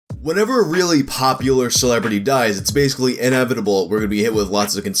Whenever a really popular celebrity dies, it's basically inevitable we're going to be hit with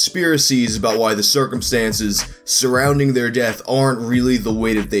lots of conspiracies about why the circumstances surrounding their death aren't really the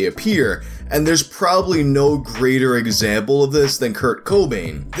way that they appear, and there's probably no greater example of this than Kurt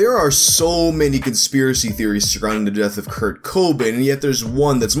Cobain. There are so many conspiracy theories surrounding the death of Kurt Cobain, and yet there's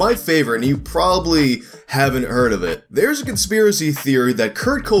one that's my favorite, and you probably haven't heard of it. There's a conspiracy theory that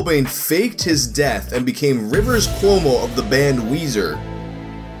Kurt Cobain faked his death and became Rivers Cuomo of the band Weezer.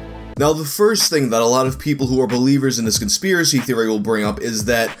 Now, the first thing that a lot of people who are believers in this conspiracy theory will bring up is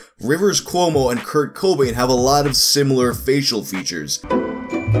that Rivers Cuomo and Kurt Cobain have a lot of similar facial features.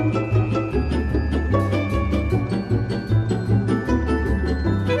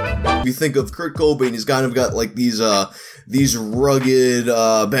 If you think of Kurt Cobain, he's kind of got like these rugged,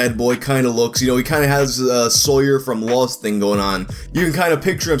 bad boy kind of looks. You know, he kind of has a Sawyer from Lost thing going on. You can kind of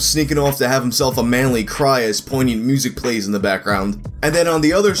picture him sneaking off to have himself a manly cry as poignant music plays in the background. And then on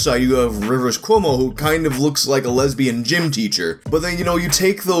the other side, you have Rivers Cuomo, who kind of looks like a lesbian gym teacher. But then, you know, you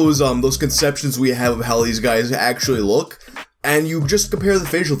take those conceptions we have of how these guys actually look, and you just compare the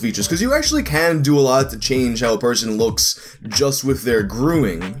facial features, because you actually can do a lot to change how a person looks just with their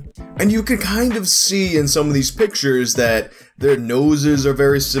grooming. And you can kind of see in some of these pictures that their noses are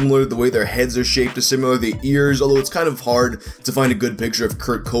very similar, the way their heads are shaped is similar, the ears, although it's kind of hard to find a good picture of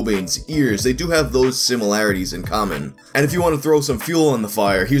Kurt Cobain's ears, they do have those similarities in common. And if you want to throw some fuel on the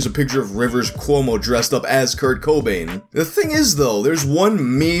fire, here's a picture of Rivers Cuomo dressed up as Kurt Cobain. The thing is though, there's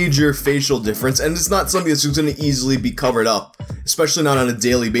one major facial difference, and it's not something that's going to easily be covered up, especially not on a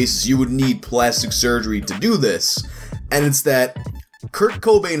daily basis. You would need plastic surgery to do this, and it's that Kurt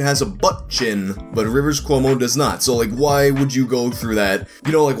Cobain has a butt chin, but Rivers Cuomo does not. So, like, why would you go through that?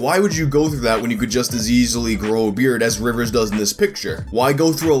 You know, like, why would you go through that when you could just as easily grow a beard as Rivers does in this picture? Why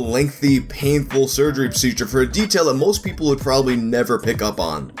go through a lengthy, painful surgery procedure for a detail that most people would probably never pick up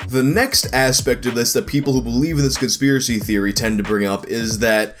on? The next aspect of this that people who believe in this conspiracy theory tend to bring up is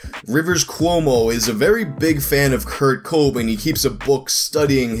that Rivers Cuomo is a very big fan of Kurt Cobain. He keeps a book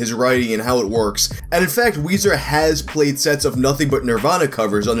studying his writing and how it works. And in fact, Weezer has played sets of nothing but Nirvana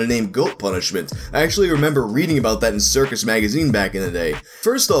covers under the name Goat Punishment. I actually remember reading about that in Circus magazine back in the day.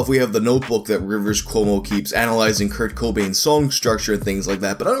 First off, we have the notebook that Rivers Cuomo keeps analyzing Kurt Cobain's song structure and things like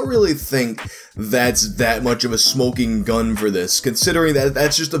that, but I don't really think that's that much of a smoking gun for this, considering that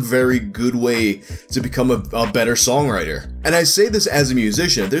that's just a very good way to become a better songwriter. And I say this as a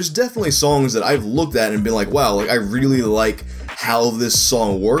musician, there's definitely songs that I've looked at and been like, wow, like I really like how this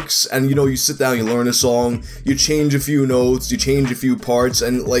song works, and you know, you sit down, you learn a song, you change a few notes, you change a few parts,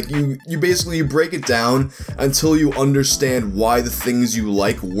 and like you basically break it down until you understand why the things you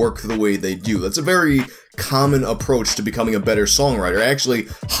like work the way they do. That's a very common approach to becoming a better songwriter. I actually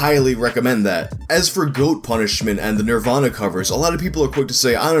highly recommend that. As for Goat Punishment and the Nirvana covers, a lot of people are quick to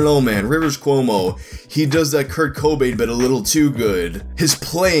say, I don't know man, Rivers Cuomo, he does that Kurt Cobain bit a little too good. His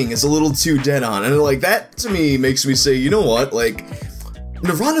playing is a little too dead on, and like that to me makes me say, you know what, like,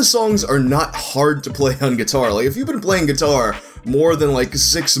 Nirvana songs are not hard to play on guitar. Like, if you've been playing guitar more than like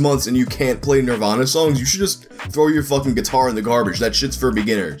 6 months and you can't play Nirvana songs, you should just throw your fucking guitar in the garbage. That shit's for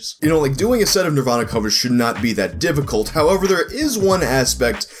beginners. You know, like, doing a set of Nirvana covers should not be that difficult. However, there is one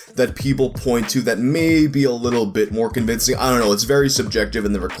aspect that people point to that may be a little bit more convincing. I don't know, it's very subjective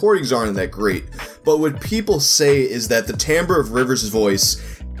and the recordings aren't that great. But what people say is that the timbre of Rivers' voice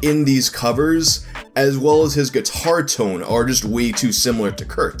in these covers, as well as his guitar tone, are just way too similar to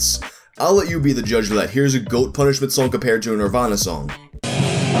Kurt's. I'll let you be the judge of that. Here's a Goat Punishment song compared to a Nirvana song.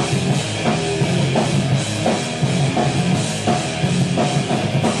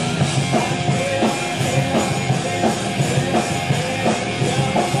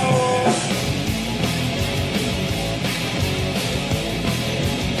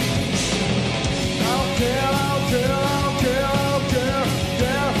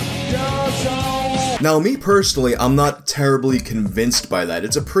 Now, me personally, I'm not terribly convinced by that.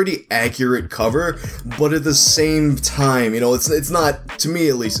 It's a pretty accurate cover, but at the same time, you know, it's not, to me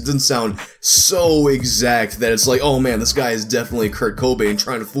at least, it doesn't sound so exact that it's like, oh man, this guy is definitely Kurt Cobain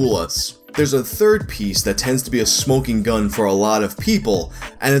trying to fool us. There's a third piece that tends to be a smoking gun for a lot of people,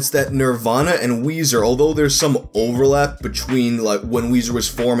 and it's that Nirvana and Weezer, although there's some overlap between like when Weezer was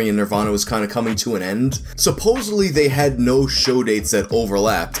forming and Nirvana was kind of coming to an end, supposedly they had no show dates that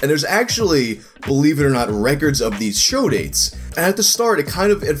overlapped, and there's actually believe it or not, records of these show dates. And at the start,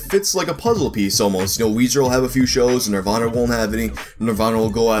 it fits like a puzzle piece almost. You know, Weezer will have a few shows, and Nirvana won't have any. Nirvana will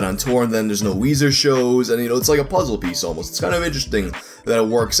go out on tour, and then there's no Weezer shows, and you know, it's like a puzzle piece almost. It's kind of interesting that it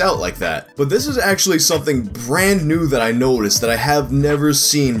works out like that. But this is actually something brand new that I noticed that I have never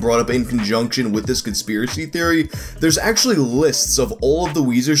seen brought up in conjunction with this conspiracy theory. There's actually lists of all of the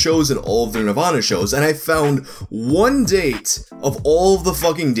Weezer shows and all of their Nirvana shows, and I found one date of all of the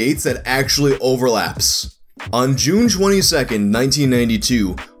fucking dates that actually overlaps. On June 22nd,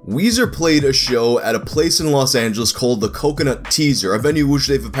 1992, Weezer played a show at a place in Los Angeles called the Coconut Teaser, a venue which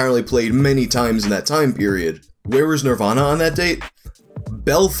they've apparently played many times in that time period. Where was Nirvana on that date?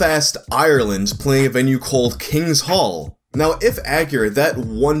 Belfast, Ireland, playing a venue called King's Hall. Now, if accurate, that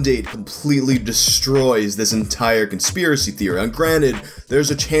one date completely destroys this entire conspiracy theory. And granted,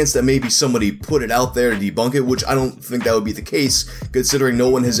 there's a chance that maybe somebody put it out there to debunk it, which I don't think that would be the case, considering no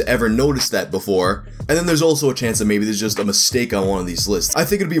one has ever noticed that before. And then there's also a chance that maybe there's just a mistake on one of these lists. I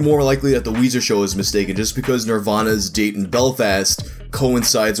think it'd be more likely that the Weezer show is mistaken just because Nirvana's date in Belfast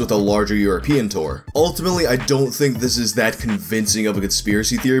coincides with a larger European tour. Ultimately, I don't think this is that convincing of a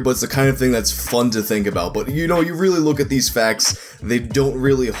conspiracy theory, but it's the kind of thing that's fun to think about. But you know, you really look at these facts, they don't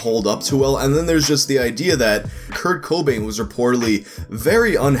really hold up too well. And then there's just the idea that Kurt Cobain was reportedly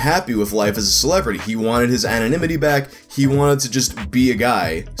very unhappy with life as a celebrity. He wanted his anonymity back, he wanted to just be a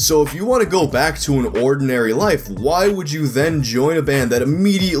guy. So if you want to go back to an ordinary life, why would you then join a band that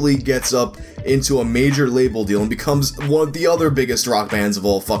immediately gets up into a major label deal and becomes one of the other biggest rock bands of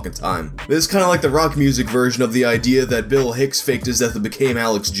all fucking time? This is kind of like the rock music version of the idea that Bill Hicks faked his death and became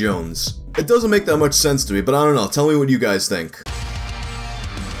Alex Jones. It doesn't make that much sense to me, but I don't know, tell me what you guys think.